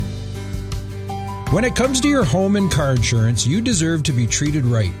When it comes to your home and car insurance, you deserve to be treated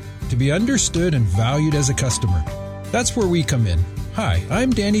right, to be understood and valued as a customer. That's where we come in. Hi,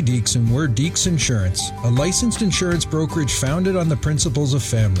 I'm Danny Deeks, and we're Deeks Insurance, a licensed insurance brokerage founded on the principles of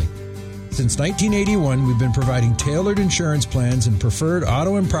family. Since 1981, we've been providing tailored insurance plans and preferred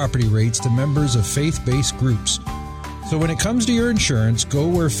auto and property rates to members of faith-based groups. So when it comes to your insurance, go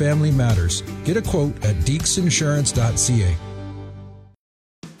where family matters. Get a quote at deeksinsurance.ca.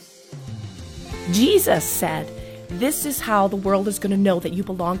 Jesus said, "This is how the world is going to know that you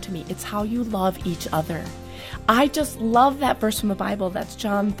belong to me. It's how you love each other." I just love that verse from the Bible. That's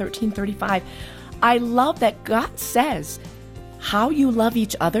John 13:35. I love that God says, how you love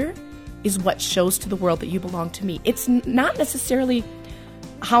each other is what shows to the world that you belong to me. It's not necessarily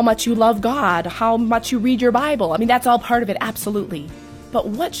how much you love God, how much you read your Bible. I mean, that's all part of it, absolutely. But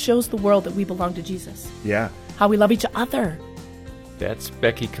what shows the world that we belong to Jesus? Yeah. How we love each other. That's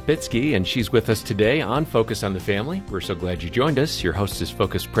Becky Kapitsky, and she's with us today on Focus on the Family. We're so glad you joined us. Your host is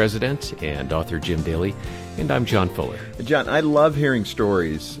Focus President and author Jim Daly, and I'm John Fuller. John, I love hearing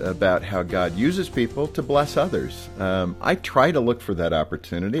stories about how God uses people to bless others. I try to look for that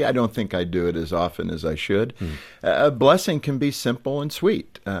opportunity. I don't think I do it as often as I should. A blessing can be simple and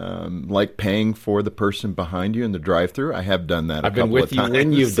sweet, like paying for the person behind you in the drive-thru. I have done that a couple of times. I've been with you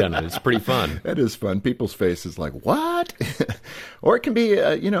when you've done it. It's pretty fun. That is fun. People's faces like, what? Or it can be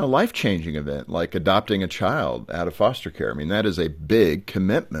a life-changing event, like adopting a child out of foster care. I mean, that is a big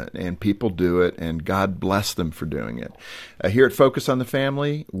commitment, and people do it, and God bless them for doing it. Here at Focus on the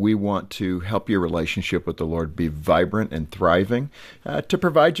Family, we want to help your relationship with the Lord be vibrant and thriving, to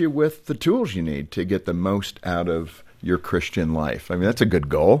provide you with the tools you need to get the most out of your Christian life. I mean, that's a good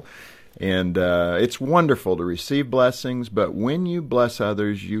goal. And it's wonderful to receive blessings, but when you bless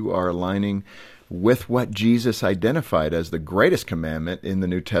others, you are aligning with what Jesus identified as the greatest commandment in the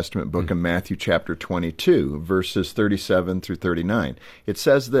New Testament book of Matthew chapter 22, verses 37 through 39. It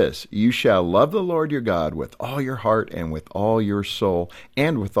says this, "You shall love the Lord your God with all your heart and with all your soul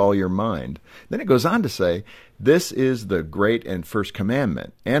and with all your mind." Then it goes on to say, "This is the great and first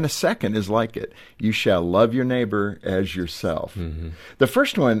commandment, and a second is like it. You shall love your neighbor as yourself." The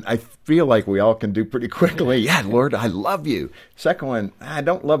first one, I feel like we all can do pretty quickly. Yeah, Lord, I love you. Second one, I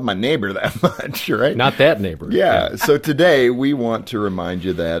don't love my neighbor that much, right? Not that neighbor. Yeah. So today we want to remind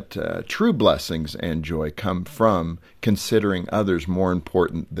you that true blessings and joy come from considering others more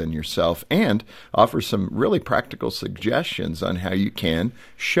important than yourself, and offer some really practical suggestions on how you can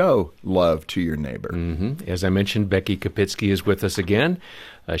show love to your neighbor. As I mentioned, Becky Kapitsky is with us again.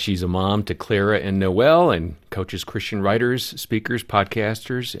 She's a mom to Clara and Noel and coaches Christian writers, speakers,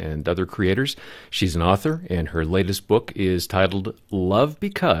 podcasters, and other creators. She's an author, and her latest book is titled Love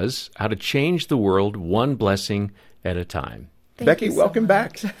Because: How to Change the World One Blessing at a Time. Becky, welcome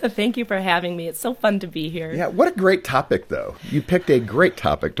back. Thank you for having me. It's so fun to be here. Yeah, what a great topic, though. You picked a great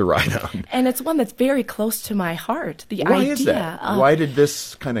topic to write on. And it's one that's very close to my heart, the Why idea. is that? Why did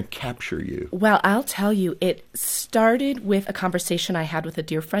this kind of capture you? Well, I'll tell you, it started with a conversation I had with a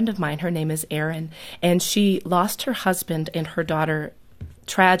dear friend of mine. Her name is Erin, and she lost her husband and her daughter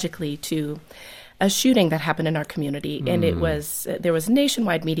tragically to a shooting that happened in our community. And there was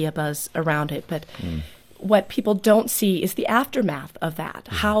nationwide media buzz around it, but what people don't see is the aftermath of that,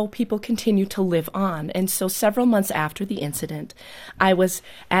 how people continue to live on. And so several months after the incident, I was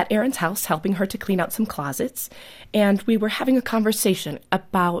at Erin's house helping her to clean out some closets, and we were having a conversation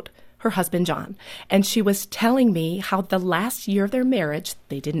about her husband, John. And she was telling me how the last year of their marriage,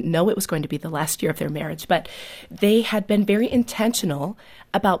 they didn't know it was going to be the last year of their marriage, but they had been very intentional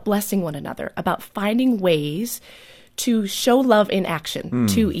about blessing one another, about finding ways to show love in action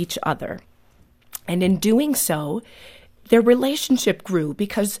to each other. And in doing so, their relationship grew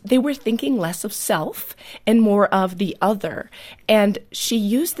because they were thinking less of self and more of the other. And she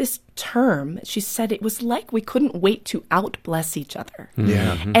used this term. She said it was like we couldn't wait to out-bless each other.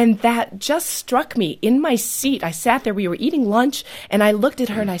 Yeah. And that just struck me in my seat. I sat there, we were eating lunch, and I looked at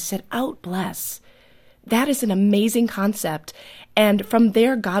her and I said, out-bless. That is an amazing concept. And from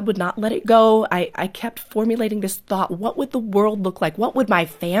there, God would not let it go. I kept formulating this thought, what would the world look like? What would my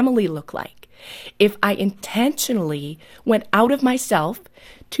family look like if I intentionally went out of myself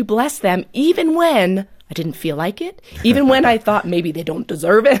to bless them, even when I didn't feel like it, even when I thought maybe they don't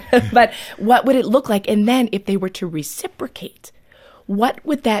deserve it? But what would it look like? And then if they were to reciprocate, what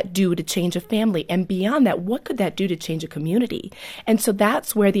would that do to change a family? And beyond that, what could that do to change a community? And so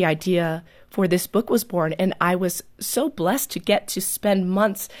that's where the idea for this book was born. And I was so blessed to get to spend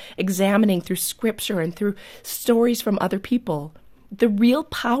months examining through scripture and through stories from other people the real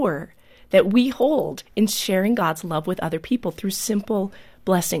power that we hold in sharing God's love with other people through simple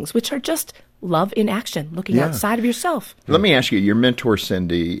blessings, which are just love in action, looking outside of yourself. Let me ask you, your mentor,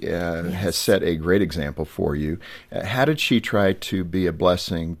 Cindy, has set a great example for you. How did she try to be a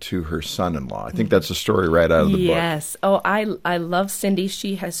blessing to her son-in-law? I think that's a story right out of the book. Yes. Oh, I love Cindy.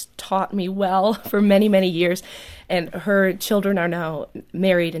 She has taught me well for many, many years. And her children are now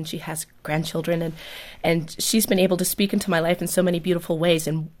married, and she has grandchildren. And she's been able to speak into my life in so many beautiful ways.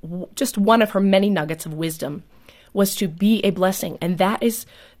 And just one of her many nuggets of wisdom was to be a blessing. And that is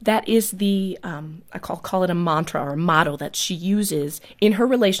the, I call it a mantra or a motto that she uses in her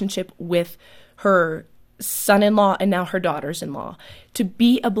relationship with her son-in-law and now her daughters-in-law, to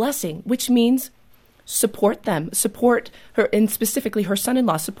be a blessing, which means support them, support her, and specifically her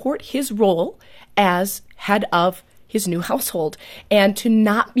son-in-law, support his role as head of his new household, and to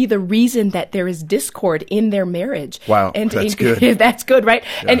not be the reason that there is discord in their marriage. Wow, and that's good. That's good, right?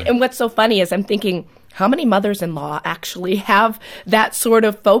 Yeah. And what's so funny is I'm thinking, how many mothers-in-law actually have that sort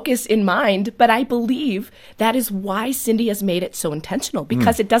of focus in mind? But I believe that is why Cindy has made it so intentional,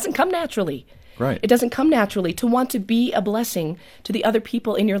 because it doesn't come naturally. Right. It doesn't come naturally to want to be a blessing to the other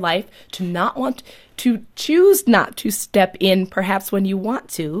people in your life, to not want to choose not to step in perhaps when you want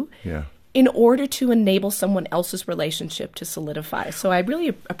to. Yeah. In order to enable someone else's relationship to solidify. So I really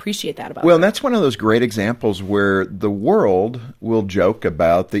appreciate that about Well, her. and that's one of those great examples where the world will joke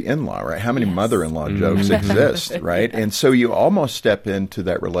about the in-law, right? How many mother-in-law jokes exist, right? And so you almost step into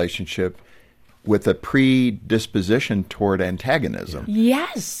that relationship with a predisposition toward antagonism.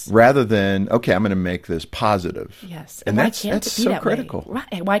 Yes. Rather than, okay, I'm going to make this positive. Yes. And why that's can't it be so that critical. way?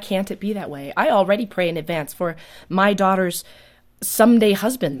 Right. Why can't it be that way? I already pray in advance for my daughter's someday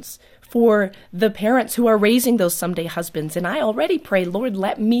husbands, for the parents who are raising those someday husbands. And I already pray, Lord,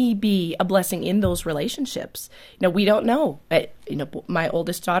 let me be a blessing in those relationships. We don't know. My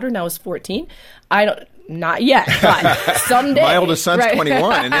oldest daughter now is 14. Not yet, but someday. My oldest son's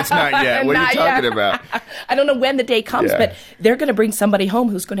 21, and it's not yet. What are you talking about? I don't know when the day comes, Yeah. but they're going to bring somebody home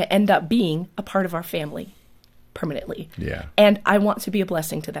who's going to end up being a part of our family permanently. Yeah. And I want to be a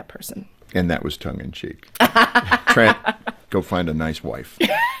blessing to that person. And that was tongue-in-cheek. Trent, go find a nice wife.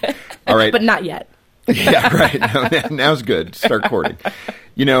 All right. But not yet. Yeah, right. Now's good. Start courting.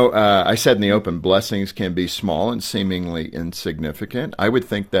 I said in the open, blessings can be small and seemingly insignificant. I would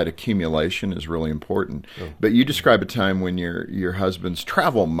think that accumulation is really important. Oh. But you describe a time when your husband's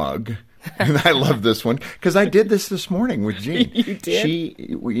travel mug, and I love this one, because I did this morning with Jean. You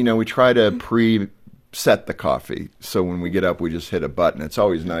did? We try to set the coffee, so when we get up, we just hit a button. It's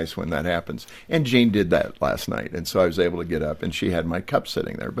always nice when that happens. And Jean did that last night, and so I was able to get up, and she had my cup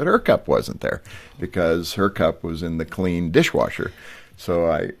sitting there, but her cup wasn't there because her cup was in the clean dishwasher. So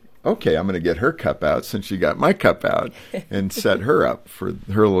I'm going to get her cup out since she got my cup out and set her up for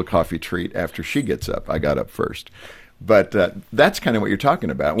her little coffee treat after she gets up. I got up first. But that's kind of what you're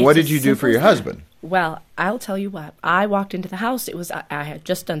talking about. What did you do for your husband? Well, I'll tell you what. I walked into the house. I had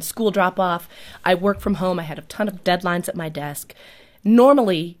just done school drop-off. I worked from home. I had a ton of deadlines at my desk.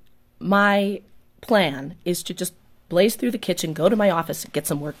 Normally, my plan is to just blaze through the kitchen, go to my office, and get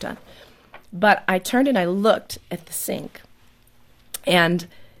some work done. But I turned and I looked at the sink, and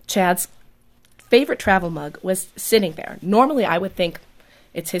Chad's favorite travel mug was sitting there. Normally, I would think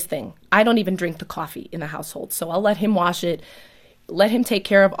it's his thing. I don't even drink the coffee in the household, so I'll let him wash it. Let him take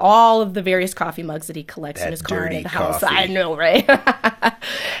care of all of the various coffee mugs that he collects in his car and in the house. I know, right?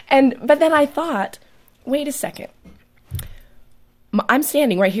 But then I thought, wait a second. I'm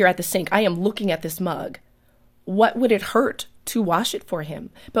standing right here at the sink. I am looking at this mug. What would it hurt to wash it for him?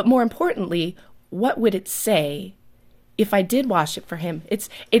 But more importantly, what would it say if I did wash it for him?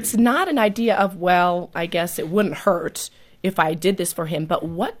 It's not an idea of, well, I guess it wouldn't hurt if I did this for him, but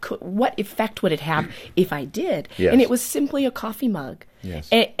what effect would it have if I did? Yes. And it was simply a coffee mug. Yes.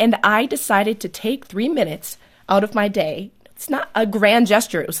 And I decided to take 3 minutes out of my day. It's not a grand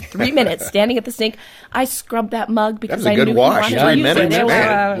gesture. It was 3 minutes standing at the sink. I scrubbed that mug because I knew he wanted to use it. 3 minutes,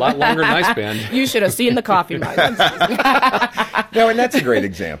 man. A lot longer than I spend. You should have seen the coffee mug. No, and that's a great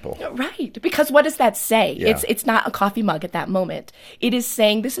example. Right. Because what does that say? Yeah. It's not a coffee mug at that moment. It is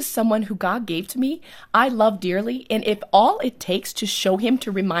saying, this is someone who God gave to me, I love dearly, and if all it takes to show him,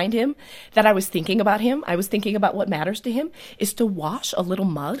 to remind him that I was thinking about him, I was thinking about what matters to him, is to wash a little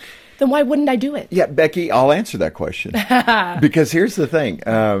mug, then why wouldn't I do it? Yeah, Becky, I'll answer that question. Because here's the thing.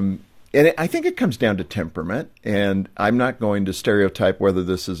 I think it comes down to temperament, and I'm not going to stereotype whether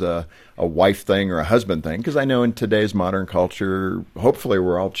this is a wife thing or a husband thing, because I know in today's modern culture, hopefully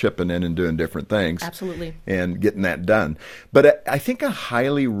we're all chipping in and doing different things. Absolutely. And getting that done. But I think a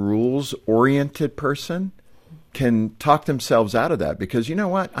highly rules-oriented person can talk themselves out of that, because you know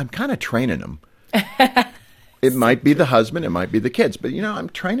what? I'm kind of training them. It might be the husband, it might be the kids, but I'm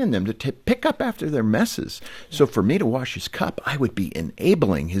training them to pick up after their messes. So for me to wash his cup, I would be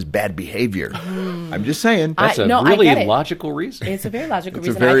enabling his bad behavior. I'm just saying. That's a really logical reason. It's a very logical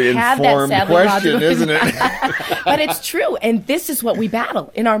reason. It's a very informed question, isn't it? But it's true, and this is what we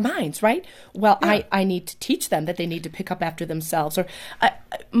battle in our minds, right? Well, yeah. I need to teach them that they need to pick up after themselves. Or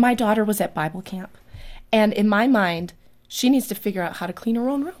my daughter was at Bible camp, and in my mind, she needs to figure out how to clean her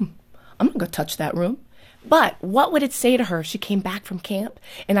own room. I'm not going to touch that room. But what would it say to her if she came back from camp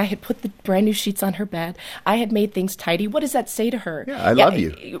and I had put the brand new sheets on her bed? I had made things tidy. What does that say to her? Yeah, I love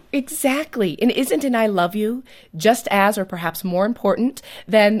you. Exactly. And isn't an I love you just as or perhaps more important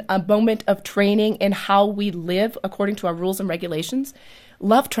than a moment of training in how we live according to our rules and regulations?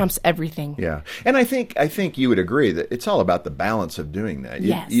 Love trumps everything. Yeah. And I think you would agree that it's all about the balance of doing that.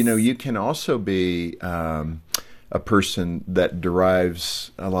 Yes. You can also be a person that derives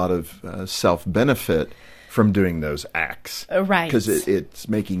a lot of self-benefit from doing those acts. Right. Because it's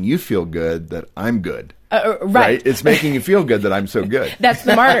making you feel good that I'm good. Right. It's making you feel good that I'm so good. That's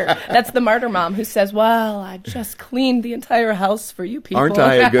the martyr. That's the martyr mom who says, well, I just cleaned the entire house for you people. Aren't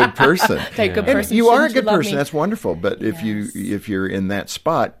I a good person? A good person. You are a good person. That's wonderful. But if you're in that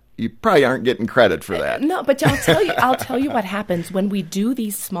spot, you probably aren't getting credit for that. No, but I'll tell you what happens when we do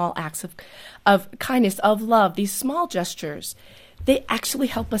these small acts of kindness, of love, these small gestures. They actually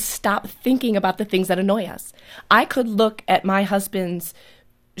help us stop thinking about the things that annoy us. I could look at my husband's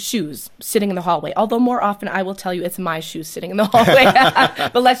shoes sitting in the hallway, although more often I will tell you it's my shoes sitting in the hallway.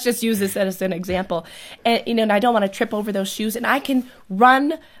 But let's just use this as an example. And, and I don't want to trip over those shoes. And I can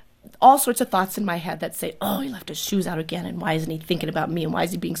run all sorts of thoughts in my head that say, oh, he left his shoes out again, and why isn't he thinking about me, and why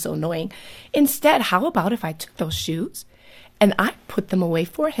is he being so annoying? Instead, how about if I took those shoes and I put them away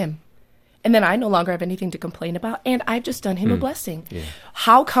for him? And then I no longer have anything to complain about, and I've just done him a blessing. Yeah.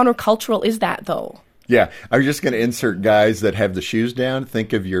 How countercultural is that, though? Yeah, I was just going to insert guys that have the shoes down.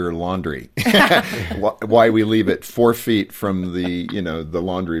 Think of your laundry. Why we leave it 4 feet from the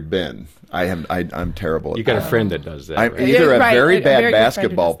laundry bin. I'm terrible at that. You got a friend that does that. I'm right? either a Right, very a bad very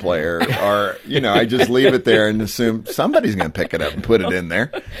basketball player or, I just leave it there and assume somebody's going to pick it up and put it in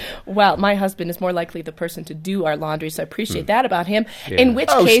there. Well, my husband is more likely the person to do our laundry, so I appreciate that about him. Yeah. In which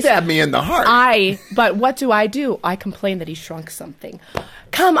case, stab me in the heart. But what do? I complain that he shrunk something.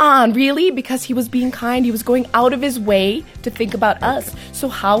 Come on, really? Because he was being kind. He was going out of his way to think about us. So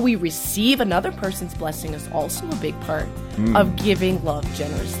how we receive another person's blessing is also a big part of giving love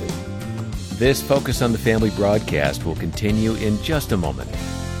generously. This Focus on the Family broadcast will continue in just a moment.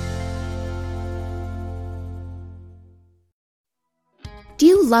 Do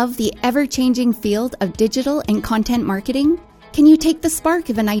you love the ever-changing field of digital and content marketing? Can you take the spark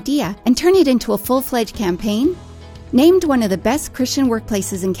of an idea and turn it into a full-fledged campaign? Named one of the best Christian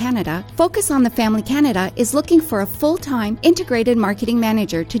workplaces in Canada, Focus on the Family Canada is looking for a full-time integrated marketing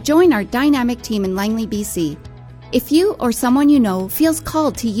manager to join our dynamic team in Langley, BC. If you or someone you know feels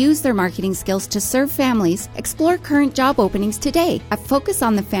called to use their marketing skills to serve families, explore current job openings today at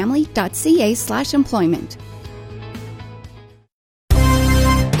focusonthefamily.ca/employment.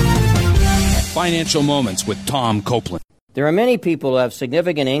 Financial Moments with Tom Copeland. There are many people who have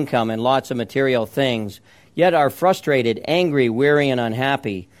significant income and lots of material things, yet are frustrated, angry, weary, and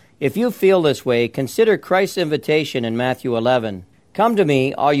unhappy. If you feel this way, consider Christ's invitation in Matthew 11. Come to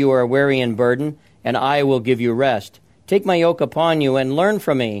me, all you are weary and burdened, and I will give you rest. Take my yoke upon you and learn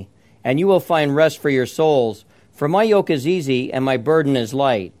from me, and you will find rest for your souls. For my yoke is easy and my burden is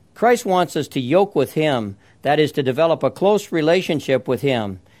light. Christ wants us to yoke with Him, that is, to develop a close relationship with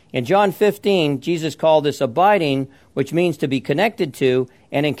Him. In John 15, Jesus called this abiding, which means to be connected to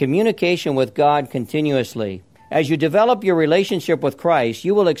and in communication with God continuously. As you develop your relationship with Christ,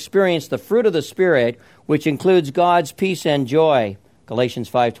 you will experience the fruit of the Spirit, which includes God's peace and joy. Galatians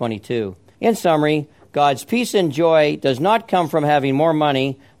 5:22. In summary, God's peace and joy does not come from having more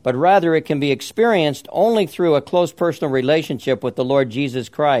money, but rather it can be experienced only through a close personal relationship with the Lord Jesus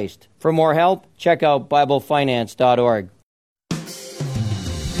Christ. For more help, check out BibleFinance.org.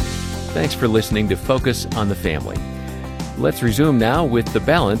 Thanks for listening to Focus on the Family. Let's resume now with the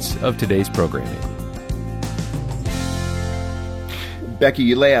balance of today's programming. Becky,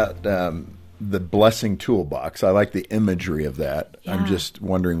 you lay out the blessing toolbox. I like the imagery of that. Yeah. I'm just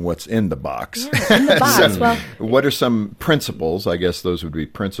wondering what's in the box. Yeah, in the box. Well, what are some principles? I guess those would be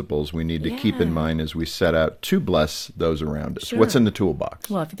principles we need to keep in mind as we set out to bless those around us. Sure. What's in the toolbox?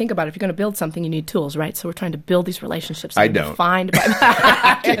 Well, if you think about it, if you're going to build something, you need tools, right? So we're trying to build these relationships. I don't. Defined by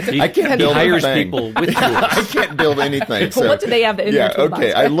I can't build hires anything. people with tools. I can't build anything. So, what do they have in their toolbox?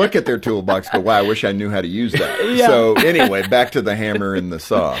 Okay. I look at their toolbox and go, wow, I wish I knew how to use that. Yeah. So anyway, back to the hammer and the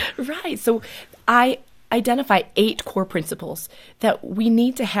saw. Right. So I identify 8 core principles that we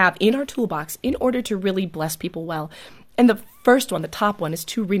need to have in our toolbox in order to really bless people well. And the first one, the top one, is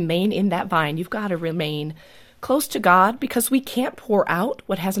to remain in that vine. You've got to remain close to God because we can't pour out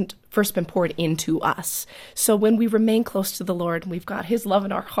what hasn't first been poured into us. So when we remain close to the Lord, we've got His love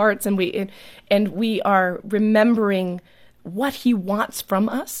in our hearts, and we are remembering what He wants from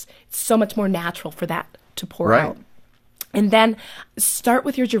us. It's so much more natural for that to pour out. And then start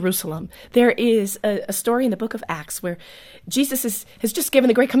with your Jerusalem. There is a story in the book of Acts where Jesus has just given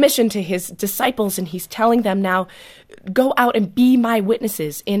the Great Commission to His disciples, and He's telling them now, go out and be my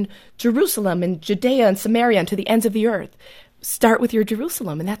witnesses in Jerusalem and Judea and Samaria and to the ends of the earth. Start with your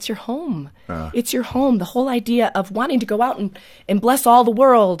Jerusalem, and that's your home. It's your home. The whole idea of wanting to go out and bless all the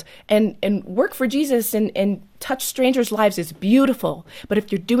world and work for Jesus and touch strangers' lives is beautiful. But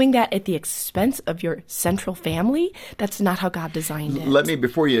if you're doing that at the expense of your central family, that's not how God designed it.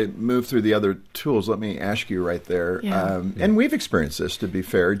 Before you move through the other tools, let me ask you right there. Yeah. And we've experienced this, to be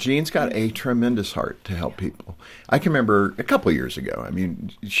fair. Jean's got a tremendous heart to help people. I can remember a couple of years ago,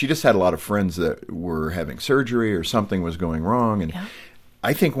 she just had a lot of friends that were having surgery or something was going wrong. And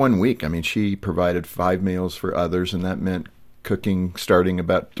I think one week, she provided 5 meals for others, and that meant cooking starting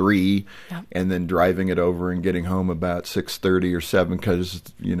about 3 and then driving it over and getting home about 6:30 or 7 because,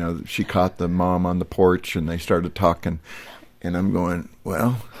 she caught the mom on the porch and they started talking. And I'm going,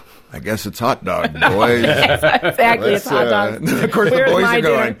 well, I guess it's hot dog, boys. Exactly, it's hot dogs. Of course, the boys are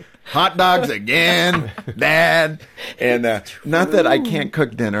going, hot dogs again, Dad. And not that I can't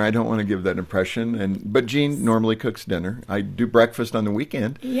cook dinner. I don't want to give that impression. But Jean normally cooks dinner. I do breakfast on the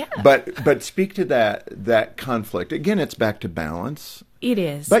weekend. Yeah. But speak to that conflict. Again, it's back to balance. It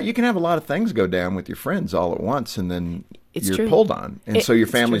is. But you can have a lot of things go down with your friends all at once, and then you're true. Pulled on. And so your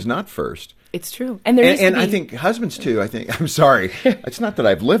family's true. Not first. It's true. And I think husbands too, I'm sorry. It's not that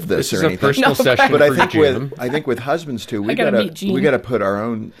I've lived this or anything. This is a personal session but for I think with husbands too, we got to put our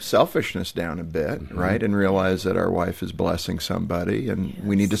own selfishness down a bit, right? And realize that our wife is blessing somebody and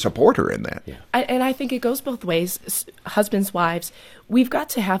we need to support her in that. Yeah. And I think it goes both ways. Husbands, wives, we've got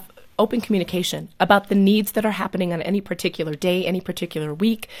to have open communication about the needs that are happening on any particular day, any particular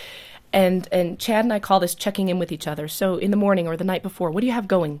week. And Chad and I call this checking in with each other. So in the morning or the night before, what do you have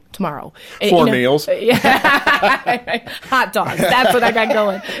going tomorrow? 4 meals. Hot dogs. That's what I got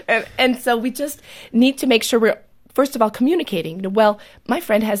going. And so we just need to make sure we're, first of all, communicating. Well, my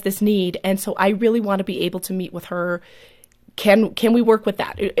friend has this need, and so I really want to be able to meet with her. Can we work with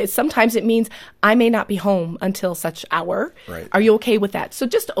that? Sometimes it means I may not be home until such hour. Right. Are you okay with that? So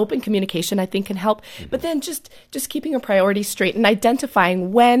just open communication, I think, can help. But then just keeping your priorities straight and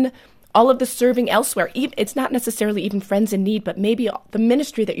identifying when all of the serving elsewhere, it's not necessarily even friends in need, but maybe the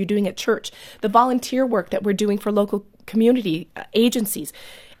ministry that you're doing at church, the volunteer work that we're doing for local community agencies.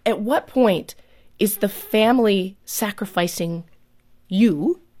 At what point is the family sacrificing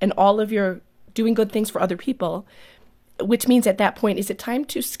you and all of your doing good things for other people? Which means at that point, is it time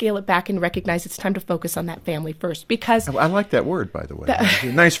to scale it back and recognize it's time to focus on that family first? Because I like that word, by the way.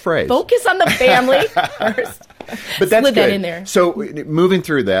 Nice phrase. Focus on the family first. But that's Slid good. That in there. So moving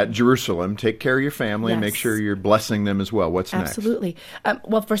through that, Jerusalem, take care of your family and Yes. make sure you're blessing them as well. What's next? Absolutely.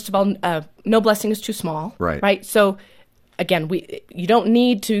 Well, first of all, no blessing is too small. Right. So again, you don't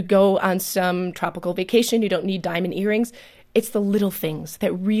need to go on some tropical vacation. You don't need diamond earrings. It's the little things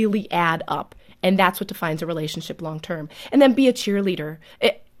that really add up. And that's what defines a relationship long term. And then be a cheerleader.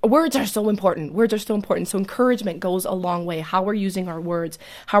 Words are so important. Words are so important. So encouragement goes a long way. How we're using our words,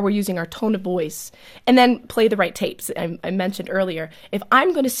 how we're using our tone of voice. And then play the right tapes. I mentioned earlier, if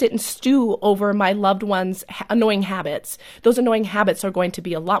I'm going to sit and stew over my loved one's annoying habits, those annoying habits are going to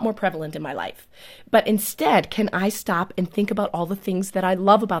be a lot more prevalent in my life. But instead, can I stop and think about all the things that I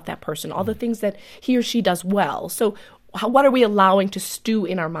love about that person, all the things that he or she does well? So what are we allowing to stew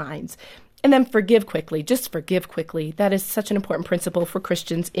in our minds? And then forgive quickly. Just forgive quickly. That is such an important principle for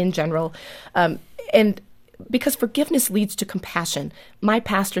Christians in general. And because forgiveness leads to compassion. My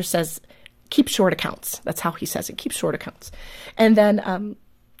pastor says, keep short accounts. That's how he says it. Keep short accounts. And then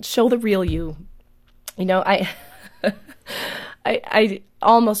show the real you. You know, I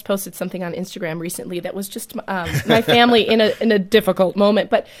almost posted something on Instagram recently that was just my family in a difficult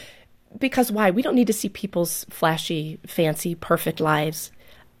moment. But because why? We don't need to see people's flashy, fancy, perfect lives.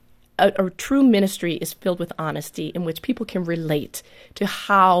 A true ministry is filled with honesty in which people can relate to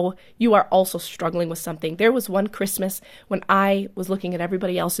how you are also struggling with something. There was one Christmas when I was looking at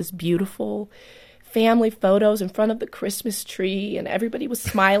everybody else's beautiful family photos in front of the Christmas tree and everybody was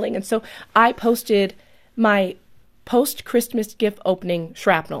smiling. And so I posted my post-Christmas gift opening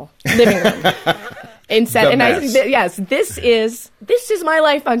shrapnel living room. Yes, this is my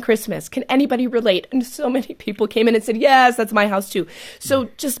life on Christmas. Can anybody relate? And so many people came in and said, yes, that's my house too. So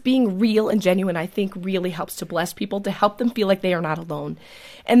just being real and genuine, I think, really helps to bless people, to help them feel like they are not alone.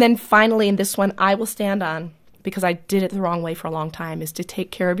 And then finally, in this one, I will stand on, because I did it the wrong way for a long time, is to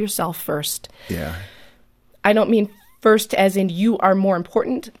take care of yourself first. Yeah. I don't mean first as in you are more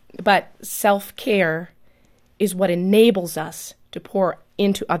important, but self-care is what enables us to pour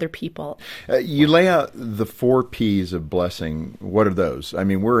into other people. You lay out the 4 P's of blessing. What are those? I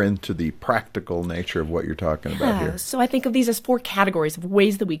mean, we're into the practical nature of what you're talking about here. So I think of these as 4 categories of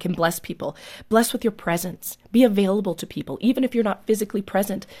ways that we can bless people. Bless with your presence. Be available to people, even if you're not physically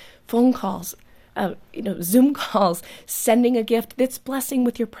present. Phone calls, Zoom calls, sending a gift. That's blessing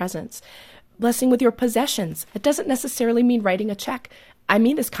with your presence. Blessing with your possessions. It doesn't necessarily mean writing a check. I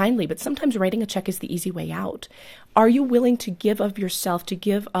mean this kindly, but sometimes writing a check is the easy way out. Are you willing to give of yourself, to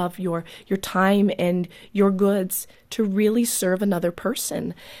give of your time and your goods to really serve another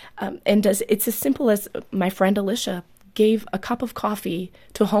person? It's as simple as my friend Alicia gave a cup of coffee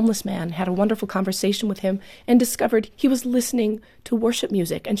to a homeless man, had a wonderful conversation with him, and discovered he was listening to worship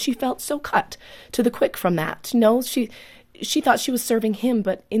music. And she felt so cut to the quick from that. She thought she was serving him,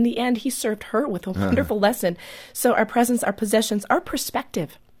 but in the end, he served her with a wonderful lesson. So our presence, our possessions, our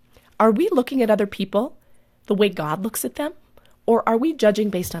perspective. Are we looking at other people the way God looks at them? Or are we judging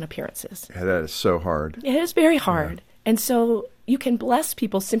based on appearances? Yeah, that is so hard. It is very hard. Yeah. And so you can bless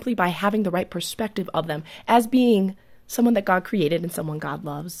people simply by having the right perspective of them as being someone that God created and someone God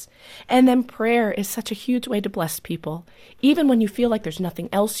loves. And then prayer is such a huge way to bless people. Even when you feel like there's nothing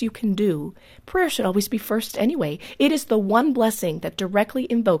else you can do, prayer should always be first anyway. It is the one blessing that directly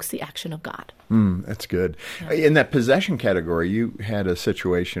invokes the action of God. That's good. Yeah. In that possession category, you had a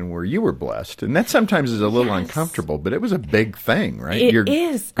situation where you were blessed, and that sometimes is a little uncomfortable, but it was a big thing, right? It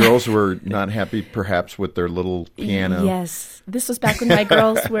is. Girls were not happy, perhaps, with their little piano. Yes. This was back when my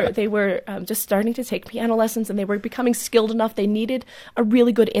girls were just starting to take piano lessons, and they were becoming skilled enough. They needed a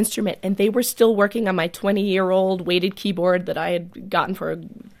really good instrument, and they were still working on my 20-year-old weighted keyboard that I had gotten for a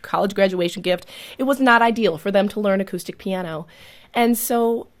college graduation gift. It was not ideal for them to learn acoustic piano. And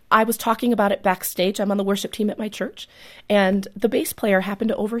so I was talking about it backstage. I'm on the worship team at my church, and the bass player happened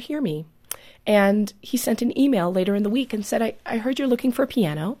to overhear me. And he sent an email later in the week and said, I heard you're looking for a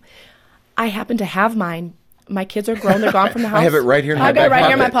piano. I happen to have mine. My kids are grown. They're gone from the house. I have it right here in my back pocket.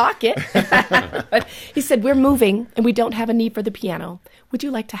 I've got it right here in my pocket. But he said, we're moving, and we don't have a need for the piano. Would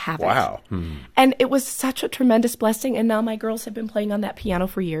you like to have it? Wow. And it was such a tremendous blessing, and now my girls have been playing on that piano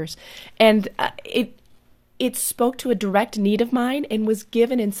for years. And it spoke to a direct need of mine and was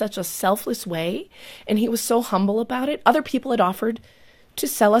given in such a selfless way, and he was so humble about it. Other people had offered to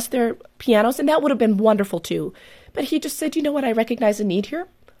sell us their pianos, and that would have been wonderful too. But he just said, you know what, I recognize a need here.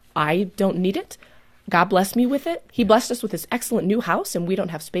 I don't need it. God blessed me with it. He blessed us with this excellent new house, and we don't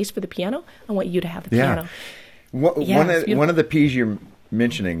have space for the piano. I want you to have the piano. One of the P's you're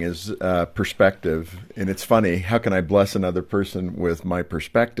mentioning is perspective, and it's funny. How can I bless another person with my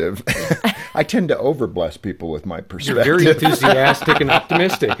perspective? I tend to over-bless people with my perspective. You're very enthusiastic and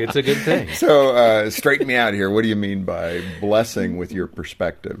optimistic. It's a good thing. So straighten me out here. What do you mean by blessing with your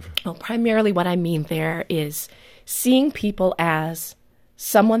perspective? Well, primarily what I mean there is seeing people as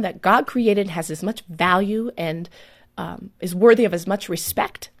someone that God created, has as much value and is worthy of as much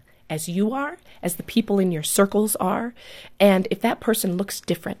respect as you are, as the people in your circles are. And if that person looks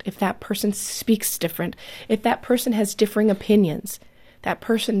different, if that person speaks different, if that person has differing opinions, that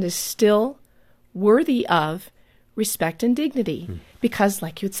person is still worthy of respect and dignity. Because,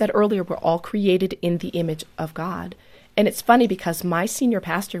 like you had said earlier, we're all created in the image of God. And it's funny because my senior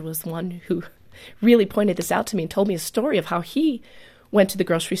pastor was the one who really pointed this out to me and told me a story of how he went to the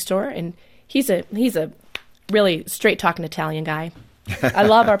grocery store, and he's a really straight-talking Italian guy. I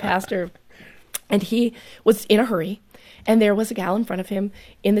love our pastor. And he was in a hurry, and there was a gal in front of him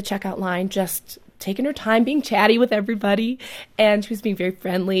in the checkout line just taking her time, being chatty with everybody, and she was being very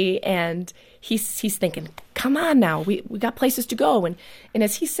friendly, and he's thinking, come on now, we got places to go. And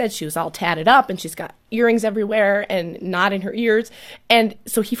as he said, she was all tatted up, and she's got earrings everywhere and not in her ears. And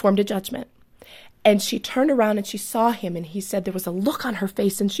so he formed a judgment. And she turned around and she saw him, and he said there was a look on her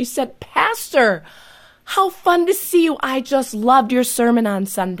face, and she said, Pastor, how fun to see you. I just loved your sermon on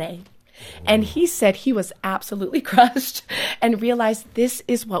Sunday. And he said he was absolutely crushed and realized this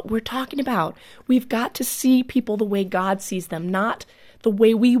is what we're talking about. We've got to see people the way God sees them, not the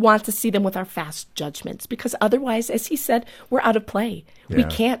way we want to see them with our fast judgments. Because otherwise, as he said, we're out of play. Yeah. We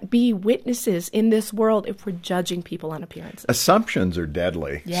can't be witnesses in this world if we're judging people on appearances. Assumptions are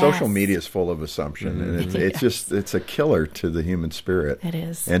deadly. Yes. Social media is full of assumption, and it's a killer to the human spirit. It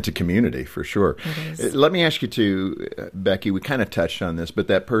is. And to community, for sure. It is. Let me ask you Becky, we kind of touched on this, but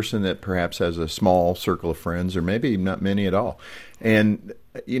that person that perhaps has a small circle of friends, or maybe not many at all, and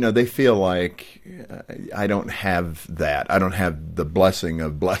they feel like, I don't have that. I don't have the blessing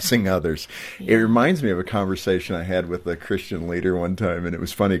of blessing others. Yeah. It reminds me of a conversation I had with a Christian leader one time, and it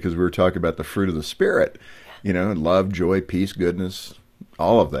was funny because we were talking about the fruit of the Spirit, love, joy, peace, goodness,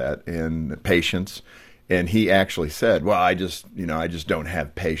 all of that, and patience. And he actually said, well, I just don't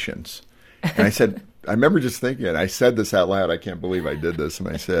have patience. And I said, I remember just thinking it. I said this out loud. I can't believe I did this. And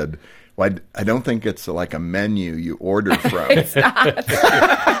I said, well, I don't think it's like a menu you order from. It's not.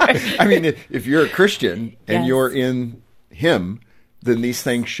 I mean, if you're a Christian and Yes. you're in Him, then these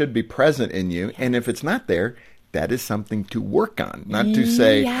things should be present in you. And if it's not there, that is something to work on, not to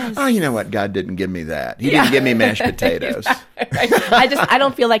say, Yes. oh, you know what, God didn't give me that. He didn't give me mashed potatoes. I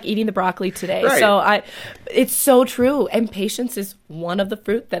don't feel like eating the broccoli today. Right. So it's so true. And patience is one of the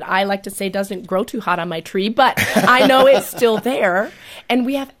fruit that I like to say doesn't grow too hot on my tree, but I know it's still there and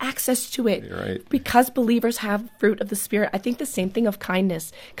we have access to it. You're right. Because believers have fruit of the Spirit. I think the same thing of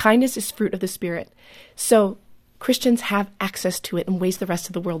kindness. Kindness is fruit of the Spirit. So Christians have access to it in ways the rest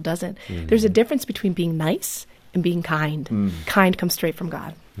of the world doesn't. Mm-hmm. There's a difference between being nice and being kind. Kind comes straight from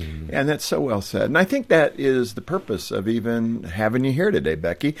God. And that's so well said. And I think that is the purpose of even having you here today,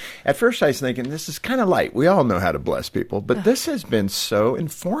 Becky. At first I was thinking, this is kind of light. We all know how to bless people. But this has been so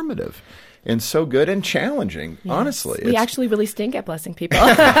informative and so good and challenging, Yes. honestly. We actually really stink at blessing people.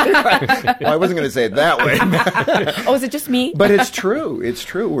 Well, I wasn't going to say it that way. Oh, is it just me? But it's true. It's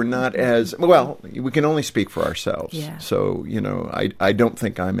true. We're not as, well, we can only speak for ourselves. Yeah. So, I don't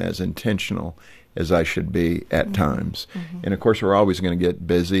think I'm as intentional as I should be at times. And of course, we're always going to get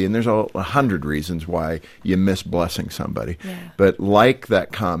busy, and there's 100 reasons why you miss blessing somebody. Yeah. But like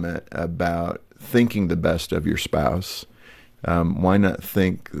that comment about thinking the best of your spouse, why not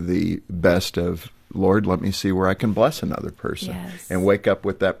think the best of, Lord, let me see where I can bless another person, Yes. and wake up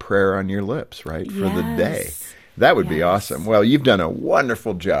with that prayer on your lips, right, for the day. Yes. That would be Yes. awesome. Well, you've done a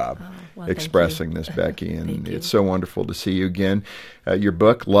wonderful job well, thank expressing you. this, Becky, and Thank you. it's so wonderful to see you again. Your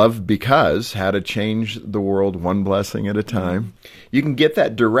book, Love Because, How to Change the World One Blessing at a Time. You can get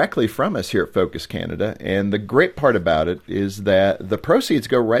that directly from us here at Focus Canada, and the great part about it is that the proceeds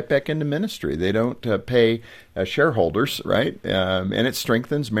go right back into ministry. They don't pay shareholders, right? And it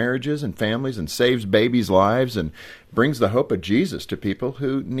strengthens marriages and families and saves babies' lives and brings the hope of Jesus to people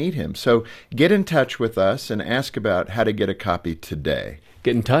who need Him. So get in touch with us and ask about how to get a copy today.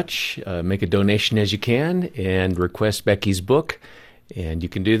 Get in touch, make a donation as you can, and request Becky's book. And you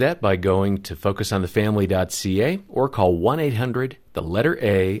can do that by going to focusonthefamily.ca or call 1-800, the letter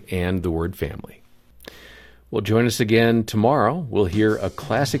A, and the word family. Well, join us again tomorrow. We'll hear a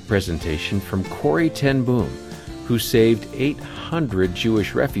classic presentation from Corrie ten Boom, who saved 800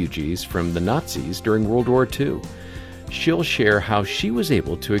 Jewish refugees from the Nazis during World War II. She'll share how she was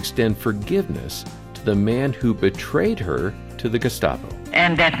able to extend forgiveness to the man who betrayed her to the Gestapo.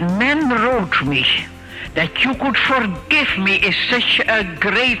 And that man wrote me that you could forgive me is such a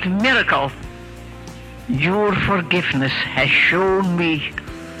great miracle. Your forgiveness has shown me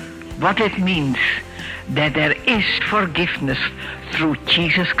what it means that there is forgiveness through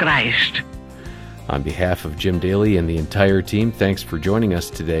Jesus Christ. On behalf of Jim Daly and the entire team, thanks for joining us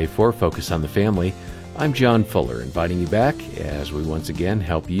today for Focus on the Family. I'm John Fuller, inviting you back as we once again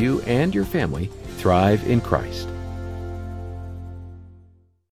help you and your family thrive in Christ.